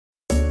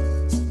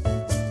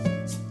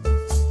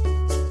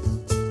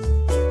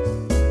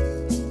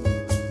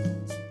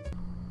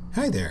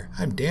there,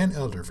 I'm Dan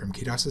Elder from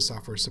Kidasa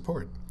Software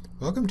Support.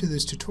 Welcome to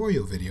this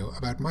tutorial video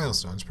about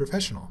Milestones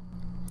Professional.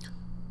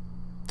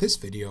 This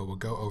video will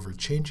go over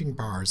changing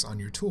bars on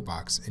your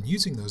toolbox and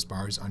using those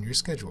bars on your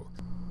schedule.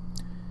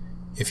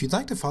 If you'd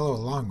like to follow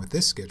along with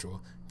this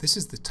schedule, this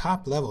is the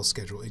top-level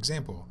schedule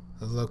example,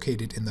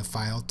 located in the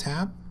File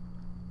tab,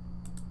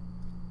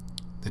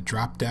 the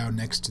drop-down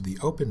next to the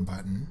Open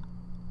button,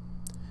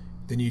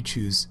 then you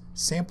choose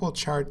Sample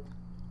Chart,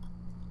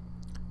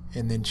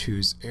 and then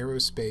choose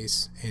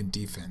Aerospace and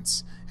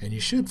Defense, and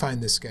you should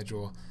find this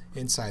schedule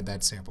inside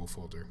that sample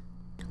folder.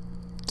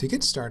 To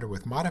get started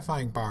with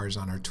modifying bars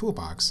on our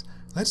toolbox,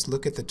 let's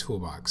look at the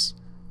toolbox.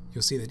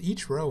 You'll see that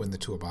each row in the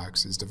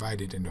toolbox is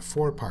divided into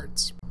 4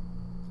 parts.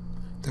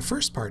 The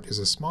first part is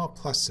a small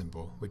plus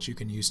symbol, which you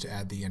can use to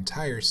add the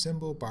entire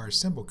symbol-bar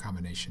symbol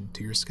combination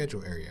to your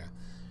schedule area.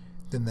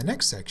 Then the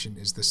next section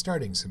is the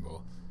starting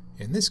symbol.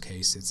 In this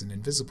case, it's an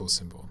invisible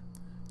symbol.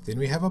 Then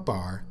we have a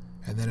bar,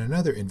 and then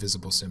another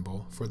invisible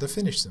symbol for the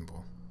finish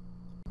symbol.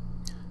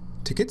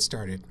 To get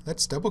started,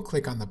 let's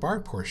double-click on the bar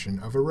portion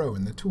of a row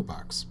in the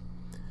toolbox.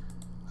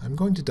 I'm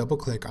going to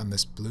double-click on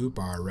this blue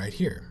bar right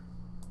here.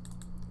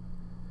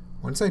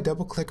 Once I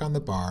double-click on the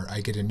bar, I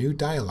get a new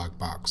dialog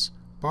box,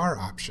 Bar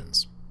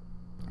Options.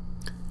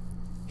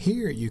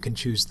 Here you can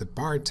choose the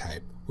bar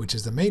type, which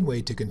is the main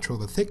way to control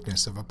the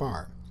thickness of a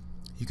bar.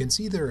 You can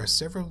see there are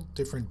several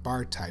different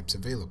bar types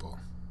available.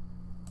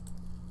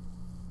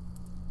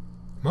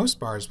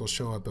 Most bars will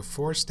show a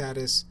before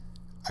status,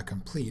 a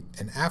complete,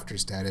 and after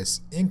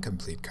status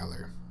incomplete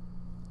color.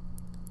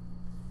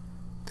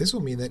 This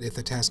will mean that if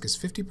the task is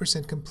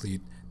 50%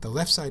 complete, the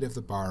left side of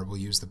the bar will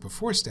use the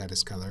before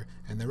status color,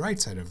 and the right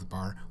side of the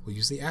bar will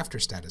use the after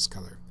status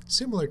color,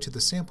 similar to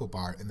the sample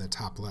bar in the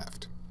top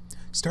left.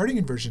 Starting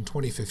in version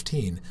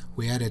 2015,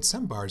 we added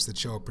some bars that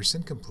show a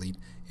percent complete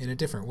in a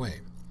different way.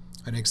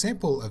 An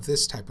example of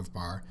this type of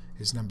bar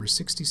is number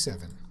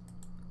 67.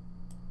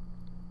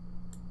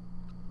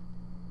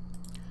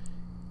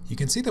 You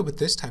can see that with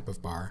this type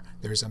of bar,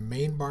 there is a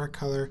main bar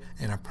color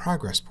and a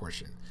progress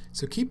portion,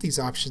 so keep these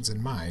options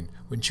in mind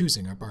when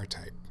choosing a bar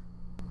type.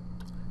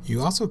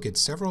 You also get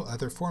several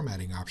other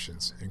formatting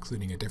options,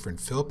 including a different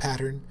fill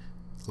pattern,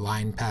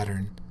 line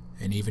pattern,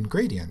 and even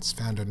gradients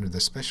found under the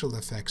Special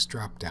Effects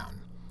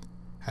drop-down.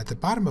 At the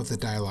bottom of the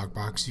dialog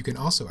box, you can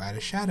also add a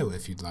shadow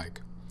if you'd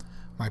like.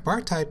 My bar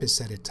type is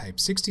set at type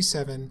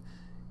 67,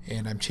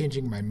 and I'm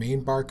changing my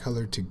main bar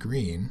color to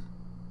green,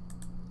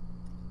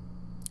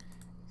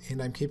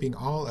 and I'm keeping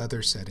all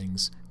other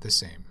settings the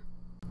same.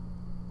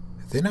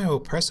 Then I will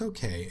press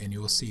OK, and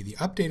you will see the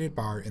updated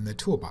bar in the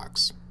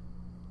toolbox.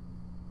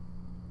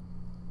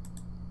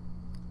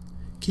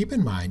 Keep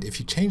in mind, if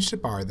you change the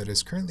bar that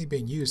is currently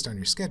being used on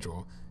your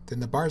schedule, then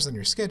the bars on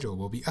your schedule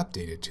will be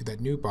updated to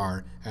that new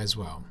bar as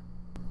well.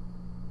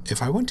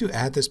 If I want to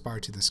add this bar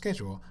to the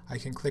schedule, I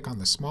can click on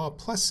the small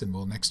plus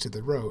symbol next to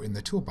the row in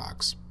the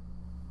toolbox.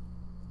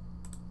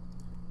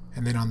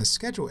 And then on the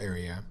schedule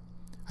area,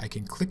 I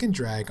can click and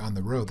drag on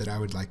the row that I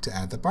would like to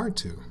add the bar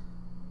to.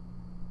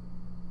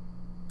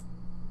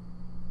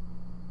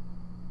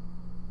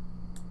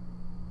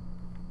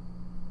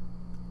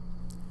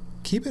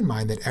 Keep in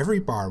mind that every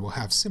bar will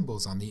have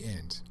symbols on the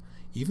end,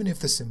 even if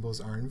the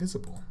symbols are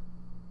invisible.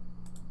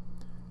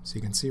 So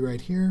you can see right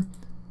here,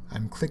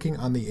 I'm clicking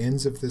on the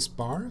ends of this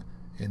bar,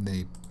 and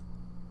they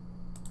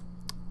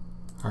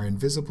are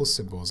invisible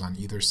symbols on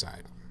either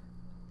side.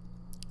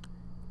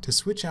 To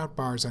switch out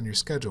bars on your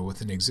schedule with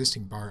an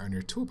existing bar on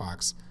your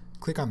toolbox,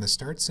 click on the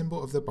start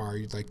symbol of the bar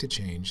you'd like to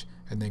change,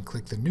 and then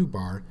click the new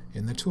bar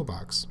in the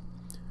toolbox.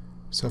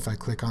 So if I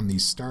click on the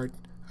start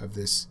of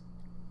this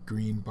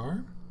green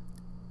bar,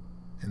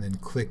 and then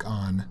click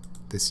on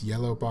this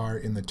yellow bar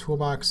in the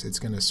toolbox, it's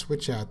going to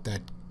switch out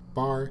that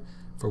bar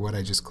for what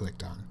I just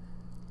clicked on.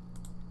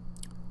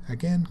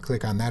 Again,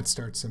 click on that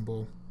start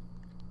symbol,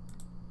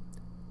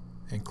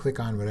 and click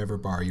on whatever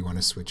bar you want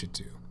to switch it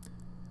to.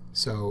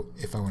 So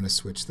if I want to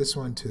switch this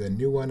one to the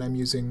new one I'm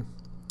using,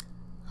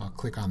 I'll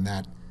click on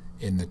that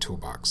in the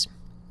toolbox.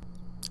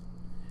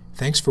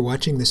 Thanks for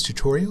watching this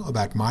tutorial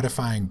about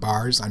modifying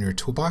bars on your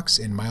toolbox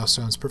in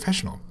Milestones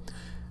Professional.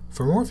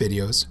 For more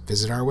videos,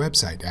 visit our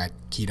website at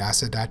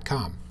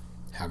kidasa.com.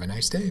 Have a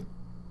nice day.